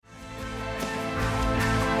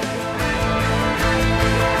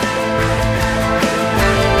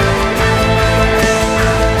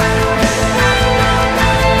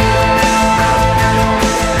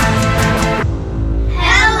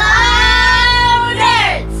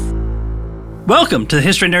Welcome to the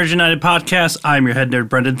History Nerds United podcast. I'm your head nerd,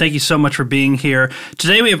 Brendan. Thank you so much for being here.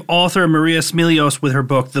 Today we have author Maria Smilios with her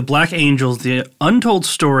book, The Black Angels, The Untold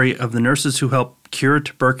Story of the Nurses Who Helped Cure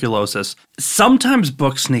Tuberculosis. Sometimes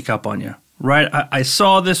books sneak up on you, right? I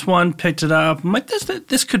saw this one, picked it up. I'm like,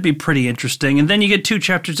 this could be pretty interesting. And then you get 2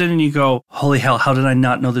 chapters in and you go, holy hell, how did I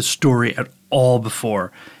not know this story at all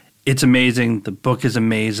before? It's amazing. The book is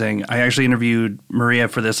amazing. I actually interviewed Maria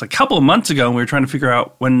for this a couple of months ago, and we were trying to figure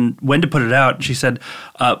out when to put it out. She said,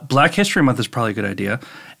 Black History Month is probably a good idea.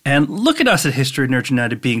 And look at us at History Nerds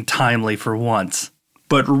United being timely for once.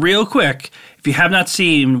 But real quick, if you have not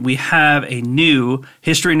seen, we have a new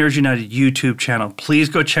History Nerds United YouTube channel. Please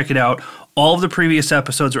go check it out. All of the previous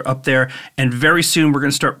episodes are up there, and very soon we're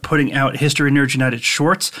going to start putting out History Nerds United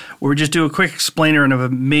shorts, where we just do a quick explainer of an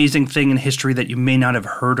amazing thing in history that you may not have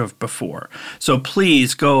heard of before. So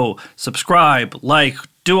please go subscribe, like,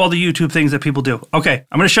 do all the YouTube things that people do. Okay,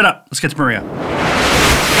 I'm going to shut up. Let's get to Maria.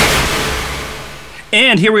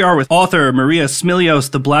 And here we are with author Maria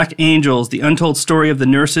Smilios, The Black Angels, The Untold Story of the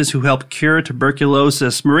Nurses Who Helped Cure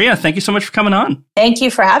Tuberculosis. Maria, thank you so much for coming on. Thank you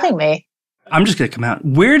for having me. I'm just going to come out.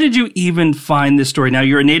 Where did you even find this story? Now,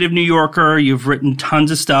 you're a native New Yorker. You've written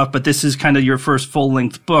tons of stuff, but this is kind of your first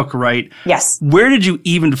full-length book, right? Yes. Where did you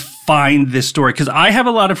even find this story? Because I have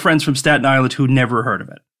a lot of friends from Staten Island who never heard of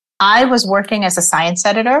it. I was working as a science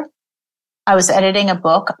editor. I was editing a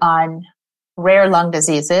book on rare lung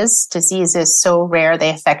diseases so rare they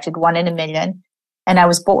affected 1 in a million, and I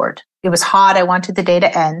was bored. It was hot. I wanted the day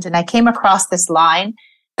to end, and I came across this line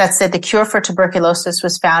that said the cure for tuberculosis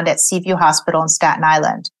was found at Seaview Hospital in Staten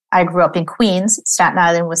Island. I grew up in Queens. Staten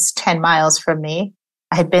Island was 10 miles from me.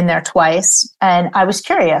 I had been there twice, and I was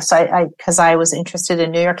curious because I was interested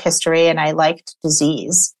in New York history and I liked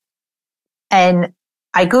disease. And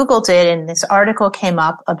I Googled it, and this article came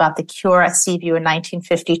up about the cure at Seaview in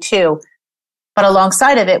 1952. But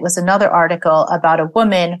alongside of it was another article about a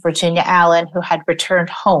woman, Virginia Allen, who had returned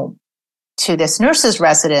home to this nurse's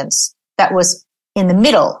residence that was in the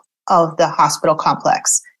middle of the hospital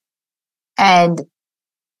complex. And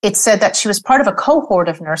it said that she was part of a cohort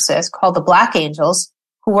of nurses called the Black Angels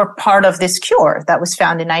who were part of this cure that was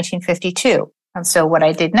found in 1952. And so what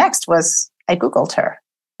I did next was I Googled her.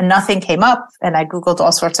 And nothing came up, and I Googled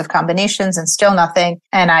all sorts of combinations and still nothing.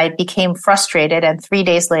 And I became frustrated. And 3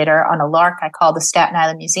 days later, on a lark, I called the Staten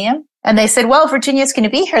Island Museum. And they said, well, Virginia's going to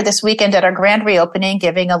be here this weekend at our grand reopening,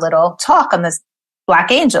 giving a little talk on the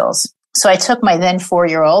Black Angels. So I took my then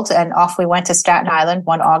 4-year-old and off we went to Staten Island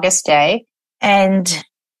one August day, and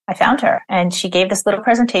I found her. And she gave this little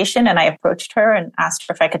presentation, and I approached her and asked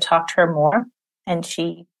her if I could talk to her more. And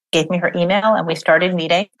she gave me her email, and we started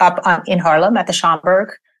meeting up in Harlem at the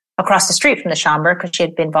Schomburg, across the street from the Schomburg, because she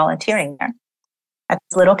had been volunteering there. At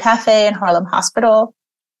this little cafe in Harlem Hospital,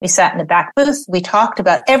 we sat in the back booth. We talked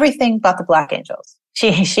about everything but the Black Angels.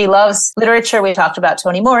 She loves literature. We talked about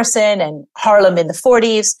Toni Morrison and Harlem in the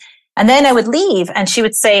 40s. And then I would leave and she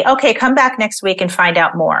would say, okay, come back next week and find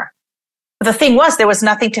out more. The thing was, there was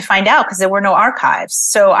nothing to find out because there were no archives.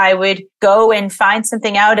 So I would go and find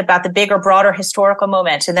something out about the bigger, broader historical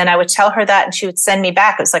moment. And then I would tell her that and she would send me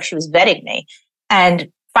back. It was like she was vetting me. And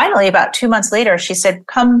finally, about 2 months later, she said,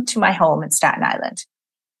 come to my home in Staten Island.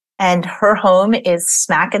 And her home is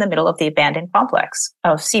smack in the middle of the abandoned complex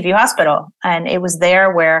of Seaview Hospital. And it was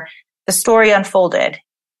there where the story unfolded.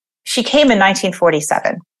 She came in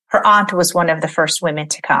 1947. Her aunt was one of the first women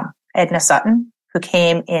to come, Edna Sutton, who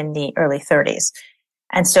came in the early 30s.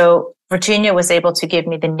 And so Virginia was able to give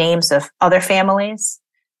me the names of other families.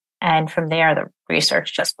 And from there, the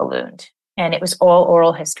research just ballooned. And it was all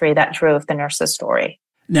oral history that drove the nurse's story.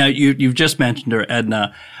 Now, you've just mentioned her,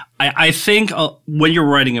 Edna. I think when you're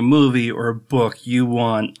writing a movie or a book, you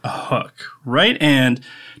want a hook, right? And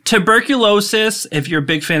tuberculosis, if you're a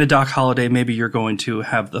big fan of Doc Holliday, maybe you're going to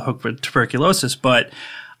have the hook for tuberculosis. But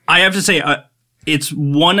I have to say, it's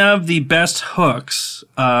one of the best hooks.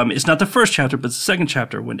 It's not the first chapter, but the second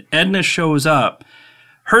chapter. When Edna shows up,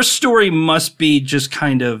 her story must be just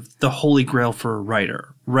kind of the holy grail for a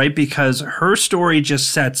writer, right? Because her story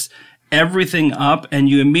just sets everything up and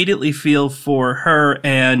you immediately feel for her.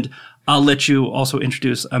 And I'll let you also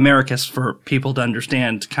introduce Americus for people to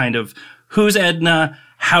understand kind of who's Edna,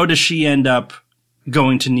 how does she end up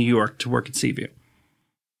going to New York to work at Seaview?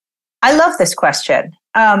 I love this question.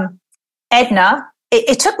 Edna,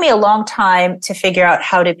 it took me a long time to figure out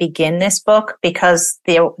how to begin this book because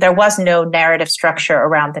there was no narrative structure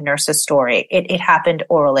around the nurse's story. It happened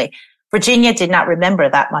orally. Virginia did not remember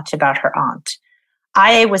that much about her aunt.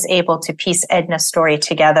 I was able to piece Edna's story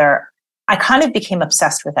together. I kind of became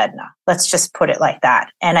obsessed with Edna. Let's just put it like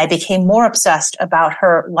that. And I became more obsessed about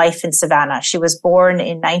her life in Savannah. She was born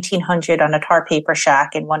in 1900 on a tar paper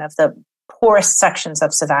shack in one of the poorest sections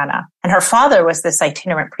of Savannah. And her father was this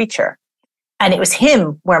itinerant preacher. And it was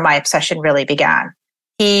him where my obsession really began.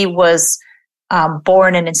 He was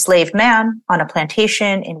born an enslaved man on a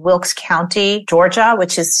plantation in Wilkes County, Georgia,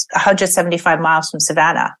 which is 175 miles from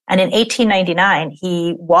Savannah. And in 1899,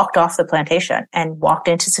 he walked off the plantation and walked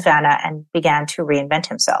into Savannah and began to reinvent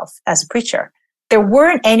himself as a preacher. There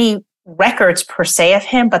weren't any records per se of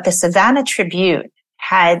him, but the Savannah Tribune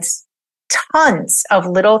had tons of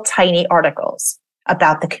little tiny articles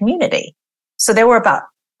about the community. So there were about,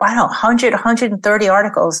 100, 130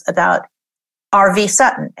 articles about R.V.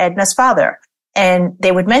 Sutton, Edna's father. And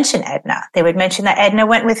they would mention Edna. They would mention that Edna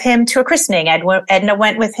went with him to a christening. Edna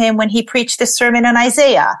went with him when he preached this sermon on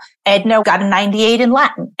Isaiah. Edna got a 98 in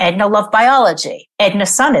Latin. Edna loved biology.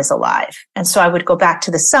 Edna's son is alive. And so I would go back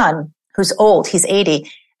to the son, who's old, he's 80,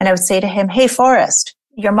 and I would say to him, hey, Forrest,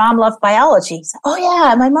 your mom loved biology. He said, oh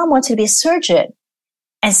yeah, my mom wanted to be a surgeon.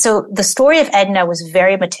 And so the story of Edna was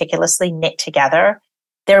very meticulously knit together.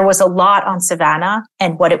 There was a lot on Savannah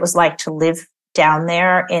and what it was like to live down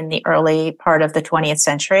there in the early part of the 20th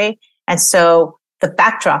century. And so the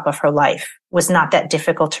backdrop of her life was not that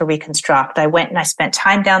difficult to reconstruct. I went and I spent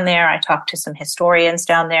time down there. I talked to some historians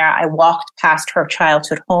down there. I walked past her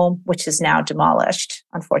childhood home, which is now demolished,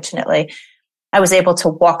 unfortunately. I was able to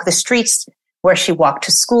walk the streets where she walked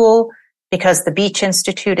to school because the Beach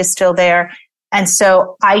Institute is still there. And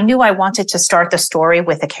so I knew I wanted to start the story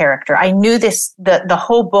with a character. I knew the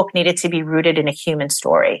whole book needed to be rooted in a human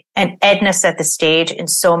story. And Edna set the stage in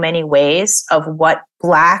so many ways of what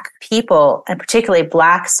Black people, and particularly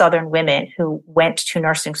Black Southern women who went to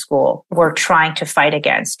nursing school, were trying to fight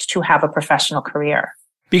against to have a professional career.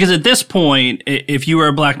 Because at this point, if you were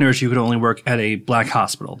a Black nurse, you could only work at a Black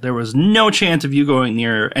hospital. There was no chance of you going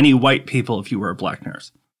near any white people if you were a Black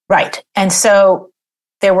nurse. Right. And so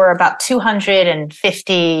there were about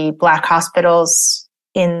 250 Black hospitals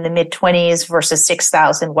in the mid-20s versus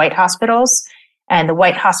 6,000 white hospitals. And the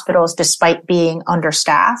white hospitals, despite being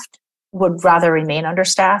understaffed, would rather remain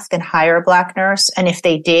understaffed than hire a Black nurse. And if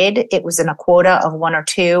they did, it was in a quota of 1 or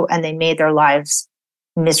 2, and they made their lives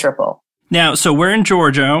miserable. Now, so we're in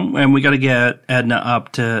Georgia, and we got to get Edna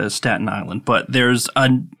up to Staten Island, but there's a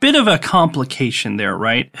bit of a complication there,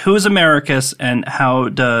 right? Who's Americus, and how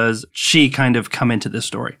does she kind of come into this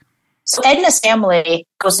story? So Edna's family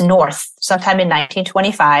goes north sometime in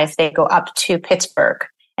 1925. They go up to Pittsburgh,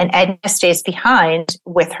 and Edna stays behind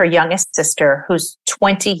with her youngest sister, who's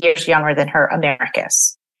 20 years younger than her,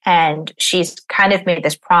 Americus. And she's kind of made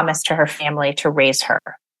this promise to her family to raise her.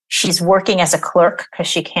 She's working as a clerk because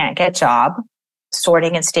she can't get a job,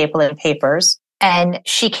 sorting and stapling papers. And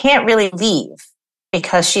she can't really leave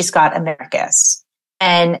because she's got Americus.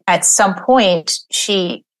 And at some point,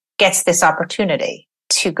 she gets this opportunity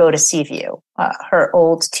to go to Seaview. Her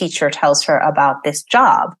old teacher tells her about this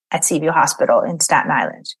job at Seaview Hospital in Staten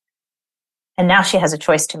Island. And now she has a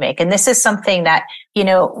choice to make. And this is something that, you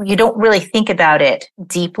don't really think about it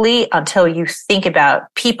deeply until you think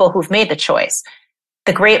about people who've made the choice.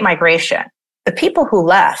 The Great Migration. The people who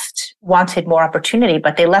left wanted more opportunity,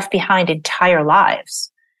 but they left behind entire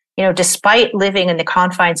lives. Despite living in the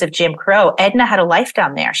confines of Jim Crow, Edna had a life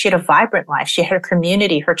down there. She had a vibrant life. She had her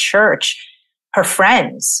community, her church, her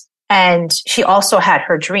friends, and she also had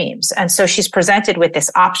her dreams. And so she's presented with this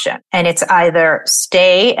option. And it's either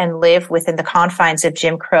stay and live within the confines of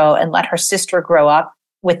Jim Crow and let her sister grow up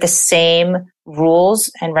with the same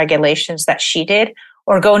rules and regulations that she did,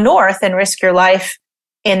 or go north and risk your life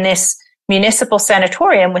in this municipal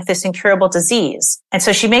sanatorium with this incurable disease. And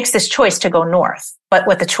so she makes this choice to go north. But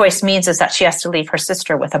what the choice means is that she has to leave her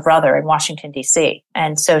sister with a brother in Washington, D.C.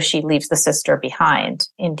 And so she leaves the sister behind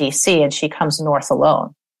in D.C. and she comes north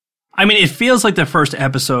alone. I mean, it feels like the first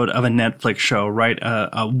episode of a Netflix show, right?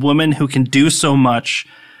 A woman who can do so much.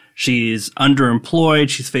 She's underemployed.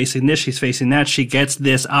 She's facing this. She's facing that. She gets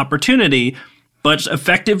this opportunity. But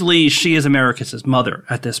effectively, she is Americus' mother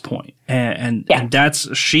at this point. And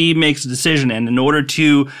she makes a decision. And in order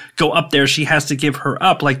to go up there, she has to give her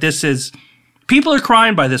up. People are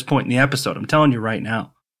crying by this point in the episode. I'm telling you right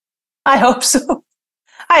now. I hope so.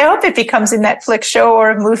 I hope it becomes a Netflix show or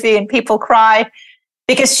a movie and people cry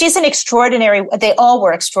because she's they all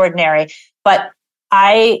were extraordinary. But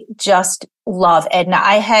I just love Edna.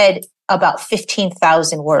 I had about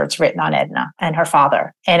 15,000 words written on Edna and her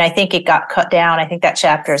father. And I think it got cut down. I think that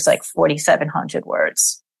chapter is like 4,700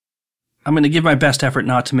 words. I'm going to give my best effort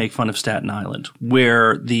not to make fun of Staten Island,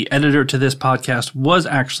 where the editor to this podcast was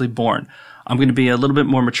actually born. I'm going to be a little bit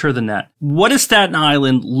more mature than that. What does Staten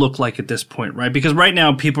Island look like at this point, right? Because right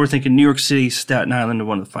now people are thinking New York City, Staten Island are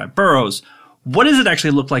one of the 5 boroughs. What does it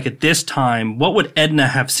actually look like at this time? What would Edna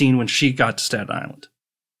have seen when she got to Staten Island?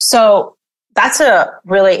 So that's a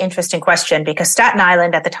really interesting question because Staten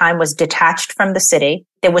Island at the time was detached from the city.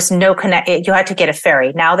 There was no you had to get a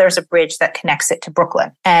ferry. Now there's a bridge that connects it to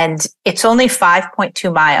Brooklyn. And it's only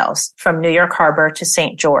 5.2 miles from New York Harbor to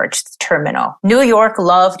St. George, the terminal. New York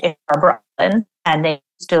loved Harbor Island, and they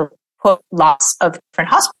used to put lots of different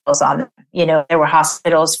hospitals on them. There were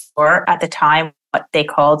hospitals for, at the time, what they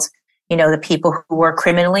called, the people who were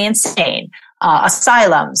criminally insane,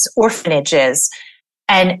 asylums, orphanages.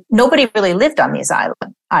 And nobody really lived on these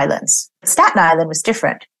islands. Staten Island was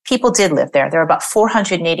different. People did live there. There were about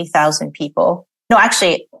 480,000 people. No,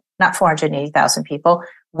 actually, not 480,000 people,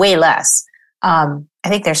 way less. I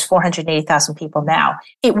think there's 480,000 people now.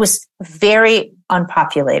 It was very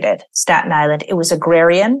unpopulated, Staten Island. It was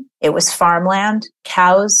agrarian. It was farmland,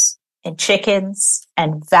 cows and chickens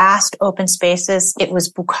and vast open spaces. It was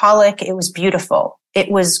bucolic. It was beautiful. It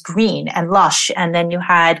was green and lush. And then you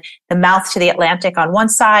had the mouth to the Atlantic on one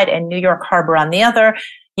side and New York Harbor on the other.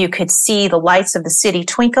 You could see the lights of the city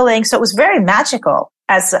twinkling. So it was very magical.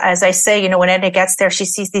 As I say, when Edna gets there, she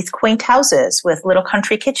sees these quaint houses with little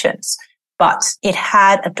country kitchens. But it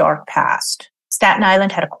had a dark past. Staten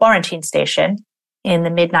Island had a quarantine station in the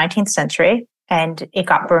mid-19th century, and it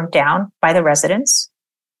got burnt down by the residents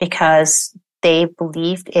because they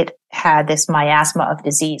believed it had this miasma of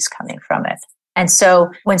disease coming from it. And so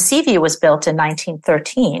when Seaview was built in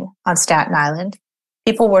 1913 on Staten Island,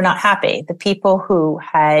 people were not happy. The people who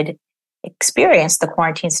had experienced the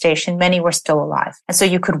quarantine station, many were still alive. And so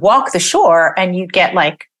you could walk the shore and you'd get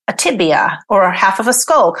like a tibia or half of a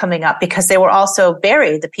skull coming up because they were also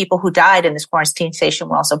buried. The people who died in this quarantine station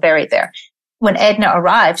were also buried there. When Edna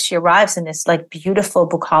arrives, she arrives in this like beautiful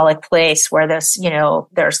bucolic place where there's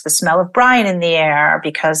the smell of brine in the air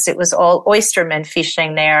because it was all oystermen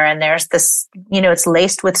fishing there. And there's this, it's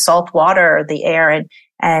laced with salt water, the air,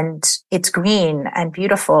 and it's green and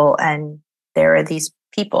beautiful. And there are these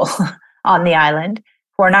people on the island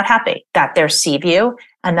who are not happy that there's Seaview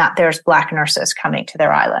and that there's Black nurses coming to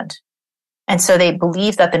their island. And so they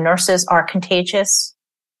believe that the nurses are contagious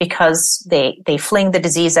because they fling the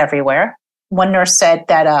disease everywhere. One nurse said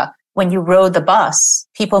that when you rode the bus,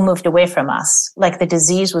 people moved away from us, like the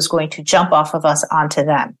disease was going to jump off of us onto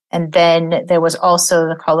them. And then there was also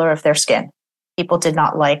the color of their skin. People did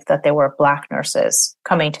not like that there were Black nurses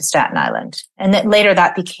coming to Staten Island. And then later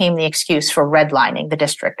that became the excuse for redlining the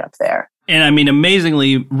district up there. And I mean,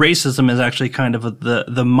 amazingly, racism is actually kind of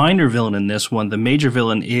the minor villain in this one. The major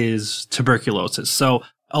villain is tuberculosis. So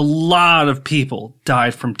a lot of people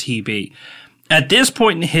died from TB. At this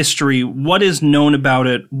point in history, what is known about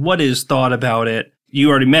it? What is thought about it? You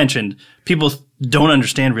already mentioned people don't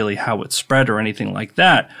understand really how it spread or anything like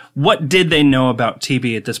that. What did they know about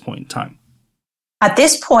TB at this point in time? At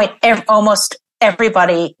this point, almost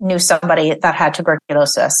everybody knew somebody that had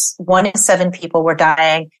tuberculosis. 1 in 7 people were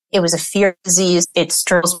dying. It was a fear disease. It's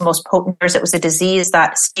Sturl's most potent. It was a disease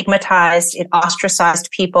that stigmatized, it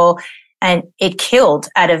ostracized people, and it killed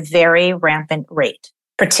at a very rampant rate.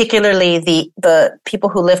 Particularly the people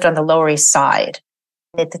who lived on the Lower East Side.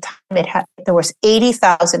 At the time, there was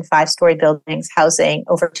 80,000 5-story buildings housing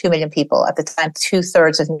over 2 million people. At the time,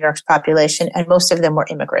 2/3 of New York's population, and most of them were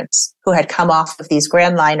immigrants who had come off of these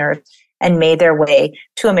grand liners and made their way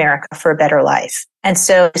to America for a better life. And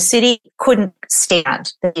so the city couldn't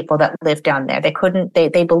stand the people that lived down there.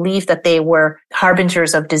 They believed that they were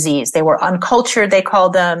harbingers of disease. They were uncultured, they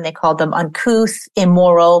called them uncouth,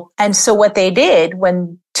 immoral. And so what they did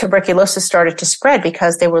when tuberculosis started to spread,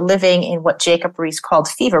 because they were living in what Jacob Riis called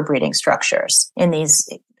fever breeding structures, in these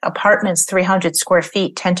apartments, 300 square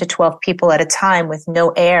feet, 10 to 12 people at a time with no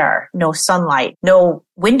air, no sunlight, no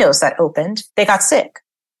windows that opened, they got sick.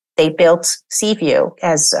 They built Seaview,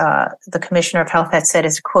 as the Commissioner of Health had said,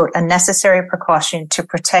 as, quote, a necessary precaution to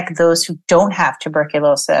protect those who don't have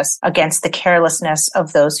tuberculosis against the carelessness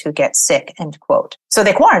of those who get sick, end quote. So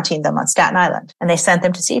they quarantined them on Staten Island and they sent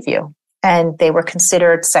them to Seaview. And they were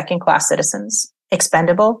considered second-class citizens,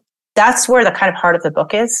 expendable. That's where the kind of heart of the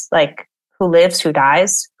book is, like who lives, who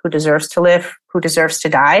dies, who deserves to live, who deserves to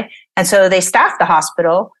die. And so they staffed the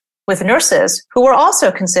hospital with nurses who were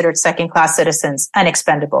also considered second-class citizens and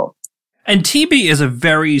expendable. And TB is a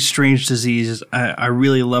very strange disease. I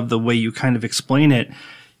really love the way you kind of explain it.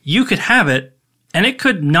 You could have it, and it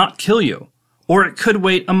could not kill you. Or it could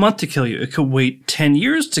wait a month to kill you. It could wait 10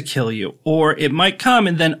 years to kill you. Or it might come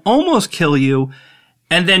and then almost kill you,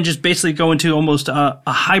 and then just basically go into almost a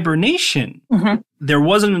hibernation. Mm-hmm. There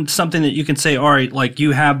wasn't something that you can say, all right, like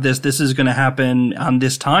you have this is going to happen on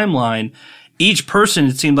this timeline. Each person,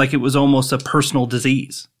 it seemed like it was almost a personal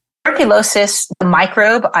disease. Tuberculosis, the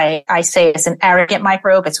microbe, I say is an arrogant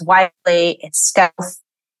microbe. It's wily, it's stealth,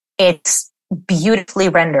 it's beautifully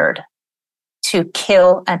rendered to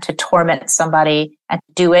kill and to torment somebody and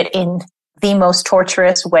do it in the most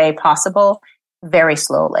torturous way possible, very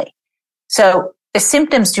slowly. So the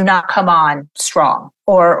symptoms do not come on strong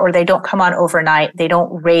or they don't come on overnight. They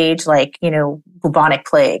don't rage like, bubonic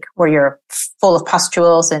plague where you're full of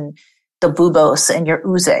pustules and the buboes and you're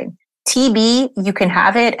oozing. TB, you can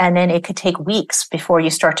have it and then it could take weeks before you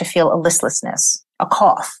start to feel a listlessness, a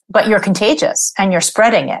cough, but you're contagious and you're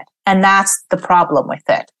spreading it. And that's the problem with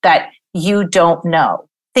it, that you don't know.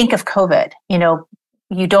 Think of COVID,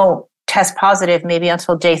 you don't test positive maybe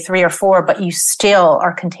until day 3 or 4, but you still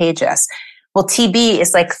are contagious. Well, TB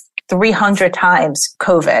is like 300 times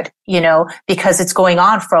COVID, because it's going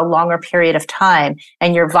on for a longer period of time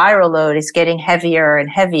and your viral load is getting heavier and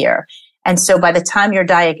heavier. And so by the time you're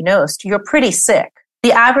diagnosed, you're pretty sick.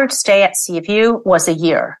 The average stay at Seaview was a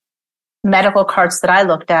year. Medical cards that I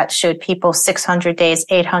looked at showed people 600 days,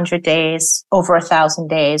 800 days, over 1,000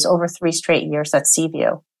 days, over 3 straight years at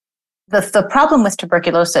Seaview. The problem with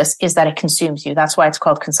tuberculosis is that it consumes you. That's why it's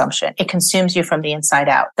called consumption. It consumes you from the inside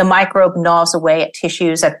out. The microbe gnaws away at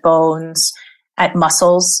tissues, at bones, at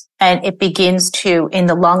muscles, and it begins to, in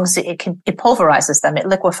the lungs, it pulverizes them, it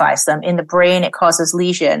liquefies them. In the brain, it causes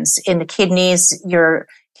lesions. In the kidneys, your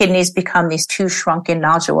kidneys become these 2 shrunken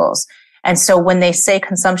nodules. And so when they say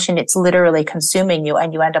consumption, it's literally consuming you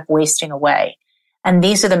and you end up wasting away. And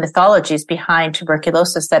these are the mythologies behind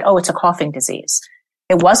tuberculosis that, it's a coughing disease.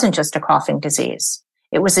 It wasn't just a coughing disease.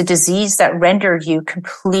 It was a disease that rendered you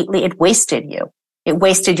completely, it wasted you. It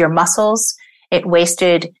wasted your muscles. It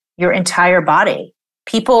wasted your entire body.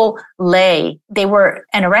 People they were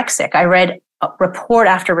anorexic. I read report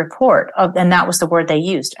after report and that was the word they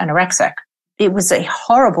used, anorexic. It was a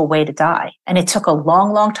horrible way to die. And it took a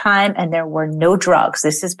long, long time and there were no drugs.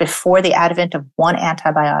 This is before the advent of one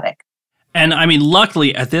antibiotic. And I mean,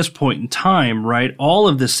 luckily at this point in time, right, all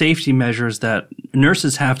of the safety measures that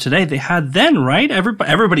nurses have today, they had then, right?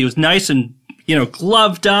 Everybody was nice and,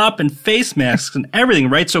 gloved up and face masks and everything,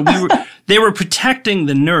 right? So they were protecting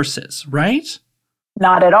the nurses, right?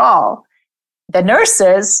 Not at all. The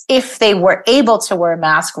nurses, if they were able to wear a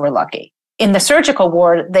mask, were lucky. In the surgical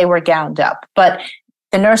ward, they were gowned up, but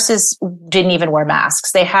the nurses didn't even wear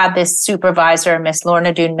masks. They had this supervisor, Miss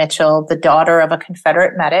Lorna Doone Mitchell, the daughter of a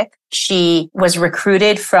Confederate medic. She was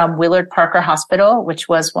recruited from Willard Parker Hospital, which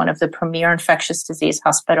was one of the premier infectious disease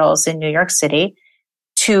hospitals in New York City,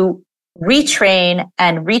 to retrain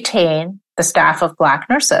and retain the staff of Black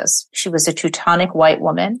nurses. She was a Teutonic white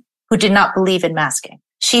woman who did not believe in masking.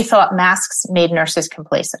 She thought masks made nurses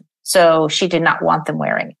complacent, so she did not want them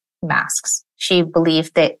wearing masks. She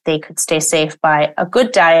believed that they could stay safe by a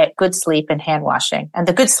good diet, good sleep, and hand washing. And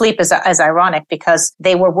the good sleep is ironic because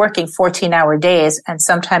they were working 14-hour days and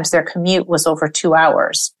sometimes their commute was over 2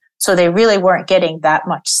 hours. So they really weren't getting that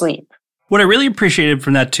much sleep. What I really appreciated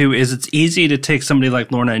from that too is it's easy to take somebody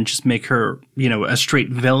like Lorna and just make her, a straight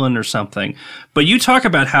villain or something. But you talk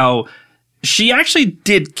about how she actually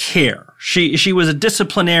did care. She was a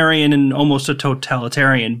disciplinarian and almost a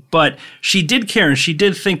totalitarian, but she did care and she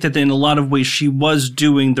did think that in a lot of ways she was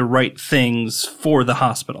doing the right things for the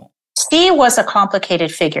hospital. She was a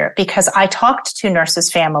complicated figure because I talked to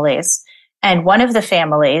nurses' families and one of the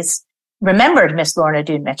families remembered Miss Lorna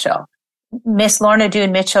Doone Mitchell. Miss Lorna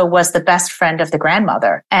Doone Mitchell was the best friend of the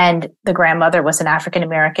grandmother, and the grandmother was an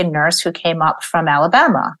African-American nurse who came up from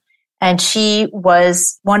Alabama. And she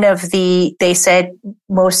was one of the, they said,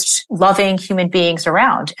 most loving human beings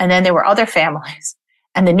around. And then there were other families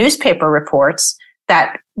and the newspaper reports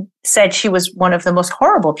that said she was one of the most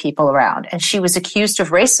horrible people around. And she was accused of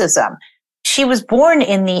racism. She was born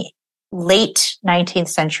in the late 19th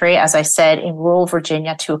century, as I said, in rural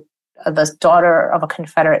Virginia to the daughter of a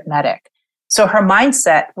Confederate medic. So her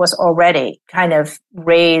mindset was already kind of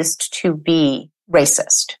raised to be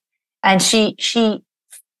racist. And she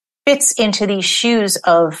fits into these shoes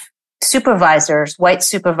of supervisors, white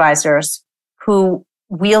supervisors who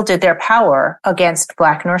wielded their power against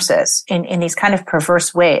Black nurses in these kind of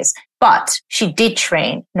perverse ways. But she did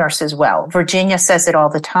train nurses well. Virginia says it all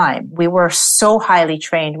the time. We were so highly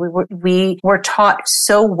trained. We were taught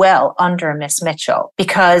so well under Miss Mitchell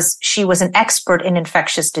because she was an expert in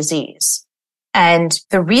infectious disease. And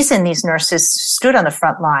the reason these nurses stood on the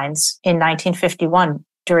front lines in 1951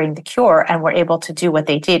 during the cure and were able to do what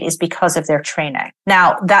they did is because of their training.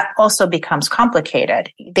 Now, that also becomes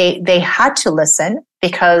complicated. They had to listen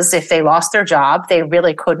because if they lost their job, they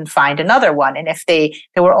really couldn't find another one. And if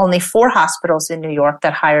there were only 4 hospitals in New York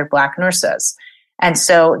that hired Black nurses. And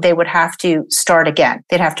so they would have to start again.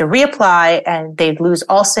 They'd have to reapply and they'd lose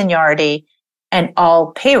all seniority and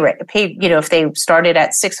all pay, if they started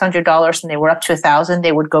at $600 and they were up to $1,000,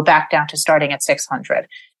 they would go back down to starting at $600.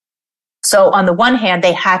 So on the one hand,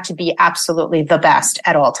 they had to be absolutely the best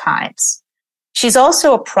at all times. She's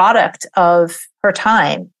also a product of her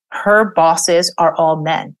time. Her bosses are all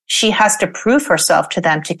men. She has to prove herself to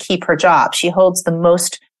them to keep her job. She holds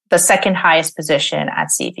the second highest position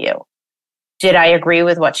at Seaview. Did I agree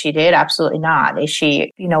with what she did? Absolutely not. Is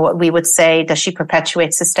she, what we would say, does she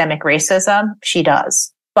perpetuate systemic racism? She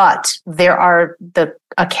does. But there are the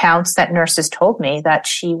accounts that nurses told me that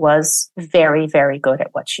she was very, very good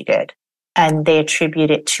at what she did. And they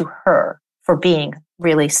attribute it to her for being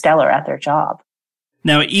really stellar at their job.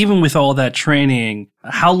 Now, even with all that training,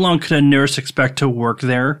 how long could a nurse expect to work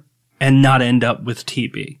there and not end up with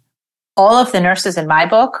TB? All of the nurses in my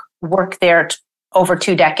book worked there over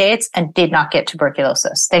 2 decades and did not get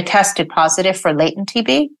tuberculosis. They tested positive for latent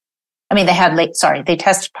TB. They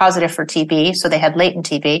tested positive for TB, so they had latent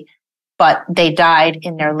TB, but they died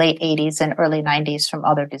in their late 80s and early 90s from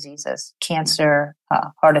other diseases, cancer,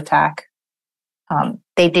 heart attack.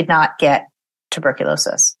 They did not get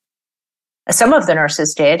tuberculosis. Some of the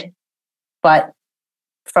nurses did, but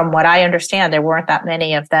from what I understand, there weren't that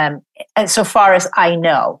many of them. And so far as I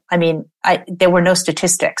know, there were no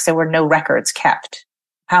statistics. There were no records kept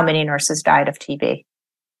how many nurses died of TB.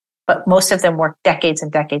 But most of them worked decades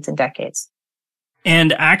and decades and decades.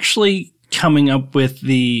 And actually coming up with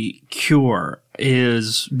the cure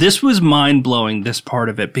this was mind-blowing, this part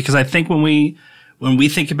of it, because I think when we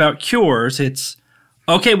think about cures, it's,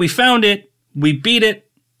 okay, we found it, we beat it,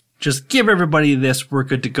 just give everybody this, we're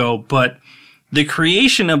good to go. But the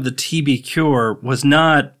creation of the TB cure was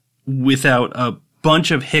not without a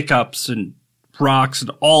bunch of hiccups and rocks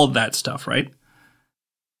and all of that stuff, right?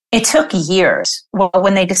 It took years. Well,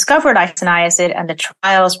 when they discovered isoniazid and the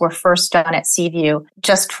trials were first done at Seaview,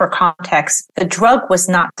 just for context, the drug was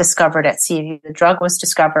not discovered at Seaview. The drug was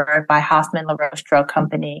discovered by Hoffman La Roche Drug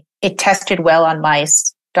Company. It tested well on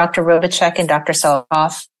mice. Dr. Robicek and Dr.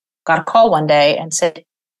 Selikoff got a call one day and said,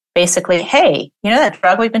 basically, hey, that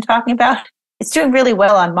drug we've been talking about? It's doing really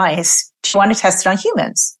well on mice. Do you want to test it on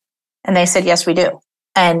humans? And they said, yes, we do.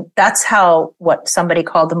 And that's how what somebody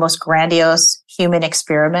called the most grandiose human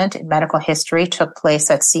experiment in medical history took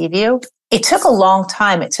place at Seaview. It took a long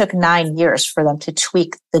time. It took 9 years for them to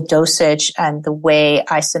tweak the dosage and the way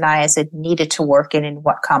isoniazid needed to work and in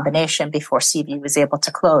what combination before Seaview was able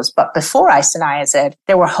to close. But before isoniazid,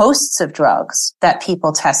 there were hosts of drugs that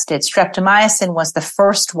people tested. Streptomycin was the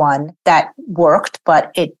first one that worked,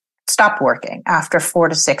 but it stopped working after 4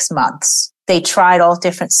 to 6 months. They tried all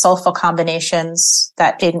different sulfa combinations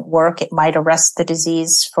that didn't work. It might arrest the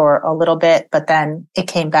disease for a little bit, but then it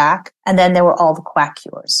came back. And then there were all the quack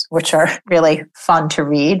cures, which are really fun to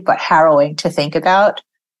read, but harrowing to think about.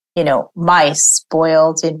 Mice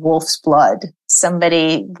boiled in wolf's blood.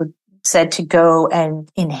 Somebody said to go and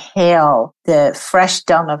inhale the fresh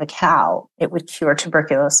dung of a cow. It would cure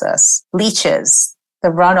tuberculosis. Leeches, the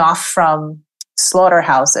runoff from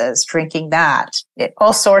slaughterhouses, drinking that,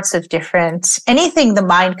 all sorts of different, anything the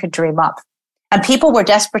mind could dream up. And people were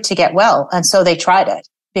desperate to get well. And so they tried it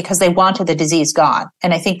because they wanted the disease gone.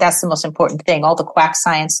 And I think that's the most important thing. All the quack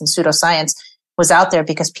science and pseudoscience was out there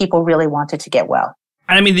because people really wanted to get well.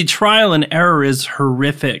 The trial and error is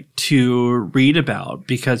horrific to read about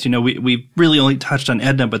because, we really only touched on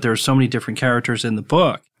Edna, but there are so many different characters in the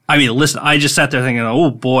book. Listen, I just sat there thinking, oh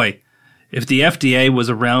boy, if the FDA was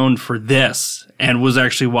around for this and was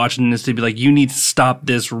actually watching this, they'd be like, you need to stop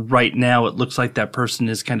this right now. It looks like that person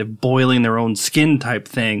is kind of boiling their own skin type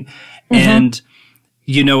thing. Mm-hmm. And,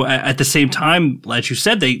 at the same time, as you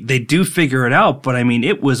said, they do figure it out. But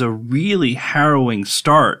it was a really harrowing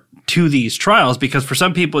start to these trials because for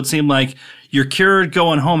some people it seemed like you're cured,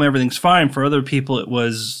 going home, everything's fine. For other people, it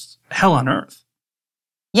was hell on earth.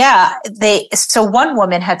 Yeah. So one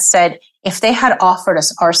woman had said, if they had offered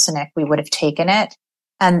us arsenic, we would have taken it.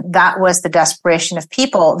 And that was the desperation of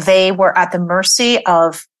people. They were at the mercy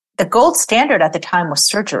of the gold standard at the time was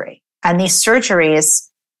surgery. And these surgeries,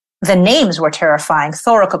 the names were terrifying: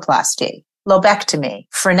 thoracoplasty, lobectomy,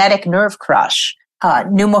 frenetic nerve crush,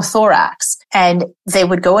 pneumothorax. And they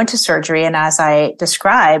would go into surgery. And as I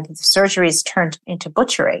described, the surgeries turned into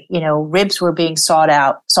butchery. Ribs were being sawed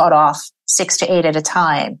off 6 to 8 at a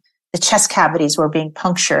time. the chest cavities were being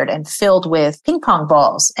punctured and filled with ping pong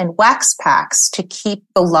balls and wax packs to keep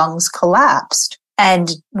the lungs collapsed.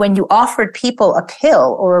 And when you offered people a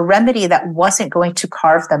pill or a remedy that wasn't going to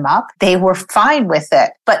carve them up, they were fine with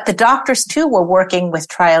it. But the doctors too were working with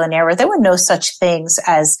trial and error. There were no such things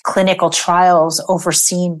as clinical trials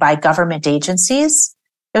overseen by government agencies.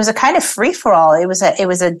 It was a kind of free for all. It was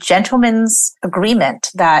a gentleman's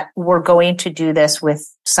agreement that we're going to do this with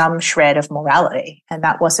some shred of morality. And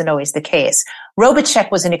that wasn't always the case.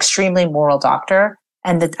 Robichek was an extremely moral doctor.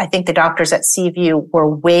 And I think the doctors at Seaview were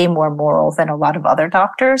way more moral than a lot of other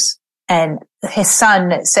doctors. And his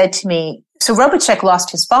son said to me, so Robichek lost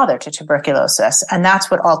his father to tuberculosis, and that's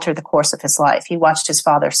what altered the course of his life. He watched his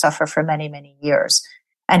father suffer for many, many years.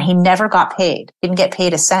 And he never got paid, didn't get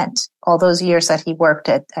paid a cent. All those years that he worked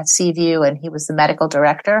at Seaview and he was the medical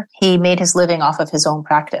director, he made his living off of his own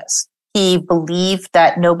practice. He believed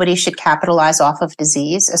that nobody should capitalize off of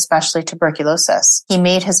disease, especially tuberculosis. He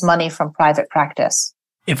made his money from private practice.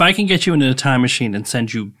 If I can get you into a time machine and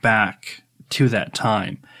send you back to that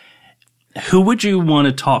time, who would you want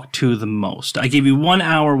to talk to the most? I gave you 1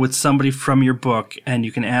 hour with somebody from your book, and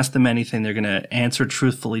you can ask them anything. They're going to answer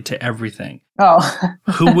truthfully to everything. Oh.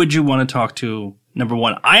 Who would you want to talk to, number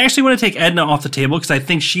one? I actually want to take Edna off the table because I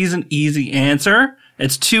think she's an easy answer.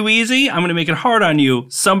 It's too easy. I'm going to make it hard on you.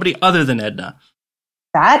 Somebody other than Edna.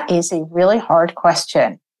 That is a really hard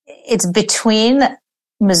question. It's between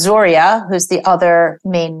Missouriya, who's the other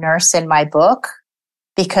main nurse in my book,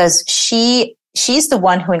 because she's the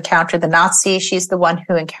one who encountered the Nazis. She's the one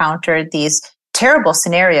who encountered these terrible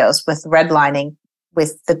scenarios with redlining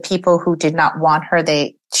with the people who did not want her.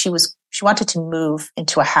 She wanted to move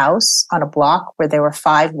into a house on a block where there were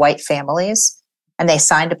 5 white families, and they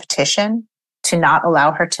signed a petition to not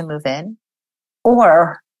allow her to move in,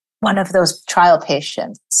 or one of those trial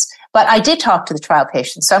patients. But I did talk to the trial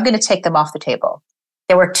patients, so I'm going to take them off the table.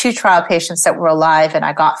 There were 2 trial patients that were alive, and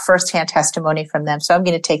I got firsthand testimony from them, so I'm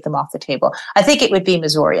going to take them off the table. I think it would be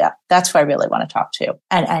Missouriya. That's who I really want to talk to,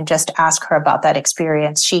 and just ask her about that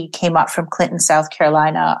experience. She came up from Clinton, South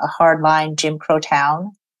Carolina, a hardline Jim Crow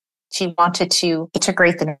town. She wanted to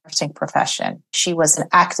integrate the nursing profession. She was an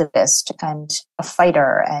activist and a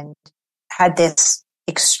fighter and had this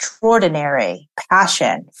extraordinary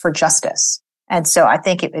passion for justice. And so I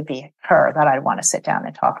think it would be her that I'd want to sit down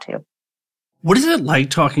and talk to. What is it like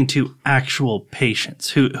talking to actual patients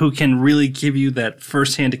who can really give you that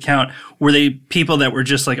firsthand account? Were they people that were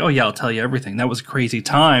just like, oh yeah, I'll tell you everything. That was a crazy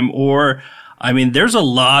time. Or, I mean, there's a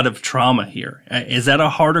lot of trauma here. Is that a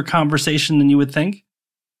harder conversation than you would think?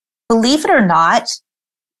 Believe it or not,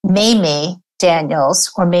 Mamie Daniels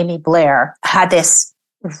or Mamie Blair had this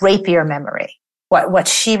rapier memory. What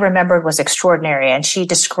she remembered was extraordinary, and she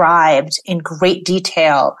described in great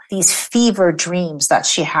detail these fever dreams that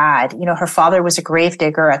she had. You know, her father was a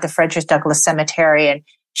gravedigger at the Frederick Douglass Cemetery, and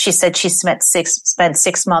she said she spent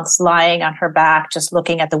 6 months lying on her back, just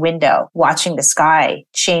looking at the window, watching the sky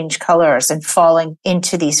change colors and falling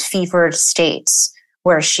into these fevered states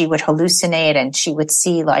where she would hallucinate, and she would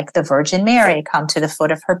see like the Virgin Mary come to the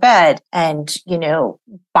foot of her bed and, you know,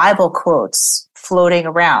 Bible quotes floating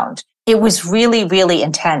around. It was really, really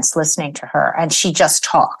intense listening to her, and she just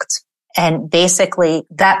talked. And basically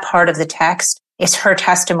that part of the text is her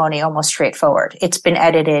testimony, almost straightforward. It's been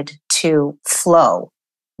edited to flow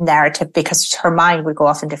narrative because her mind would go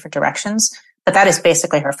off in different directions. But that is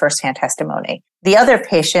basically her firsthand testimony. The other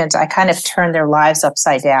patients, I kind of turned their lives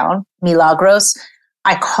upside down. Milagros,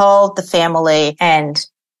 I called the family, and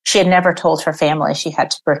she had never told her family she had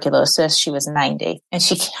tuberculosis. She was 90, and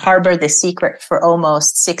she harbored the secret for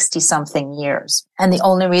almost 60-something years. And the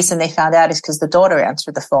only reason they found out is because the daughter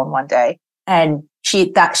answered the phone one day, and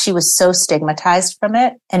she was so stigmatized from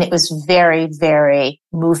it. And it was very, very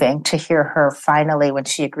moving to hear her finally, when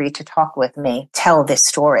she agreed to talk with me, tell this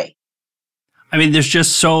story. I mean, there's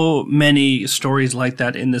just so many stories like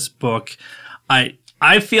that in this book.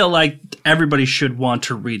 I feel like everybody should want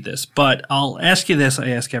to read this, but I'll ask you this. I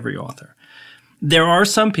ask every author. There are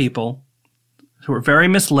some people who are very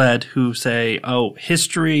misled who say, oh,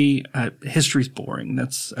 history's boring.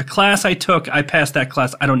 That's a class I took. I passed that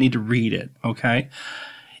class. I don't need to read it. Okay.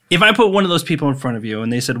 If I put one of those people in front of you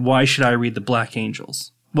and they said, why should I read The Black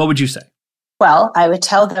Angels? What would you say? Well, I would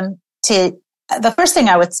tell them the first thing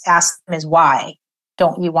I would ask them is, why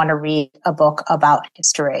don't you want to read a book about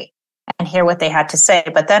history? And hear what they had to say.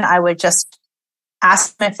 But then I would just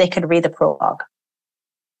ask them if they could read the prologue.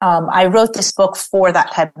 I wrote this book for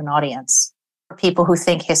that type of an audience, for people who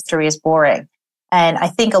think history is boring. And I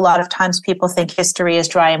think a lot of times people think history is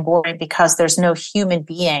dry and boring because there's no human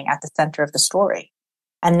being at the center of the story.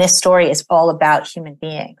 And this story is all about human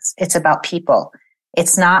beings. It's about people.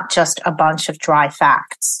 It's not just a bunch of dry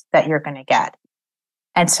facts that you're going to get.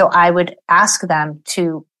 And so I would ask them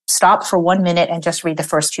to stop for 1 minute and just read the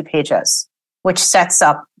first 2 pages, which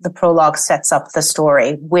the prologue sets up the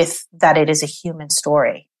story with that it is a human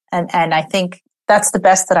story. And I think that's the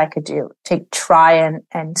best that I could do, to try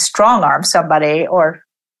and strong arm somebody, or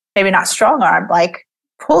maybe not strong arm, like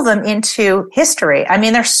pull them into history. I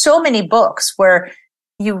mean, there's so many books where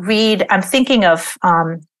you read, I'm thinking of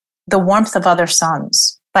The Warmth of Other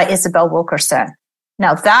Suns by Isabel Wilkerson.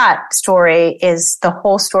 Now that story is the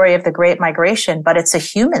whole story of the Great Migration, but it's a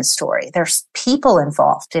human story. There's people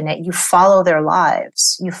involved in it. You follow their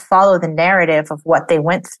lives. You follow the narrative of what they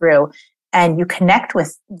went through, and you connect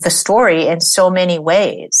with the story in so many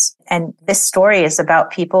ways. And this story is about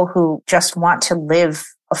people who just want to live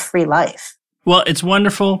a free life. Well, it's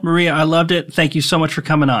wonderful. Maria, I loved it. Thank you so much for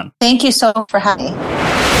coming on. Thank you so much for having me.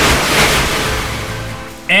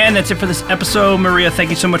 And that's it for this episode. Maria, thank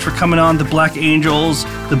you so much for coming on. The Black Angels.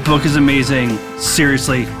 The book is amazing.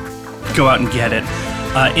 Seriously, go out and get it.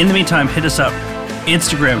 In the meantime, hit us up.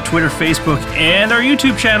 Instagram, Twitter, Facebook, and our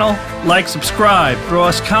YouTube channel. Like, subscribe, throw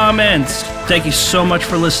us comments. Thank you so much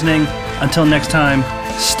for listening. Until next time,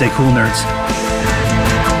 stay cool, nerds.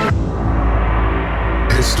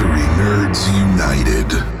 History Nerds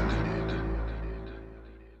United.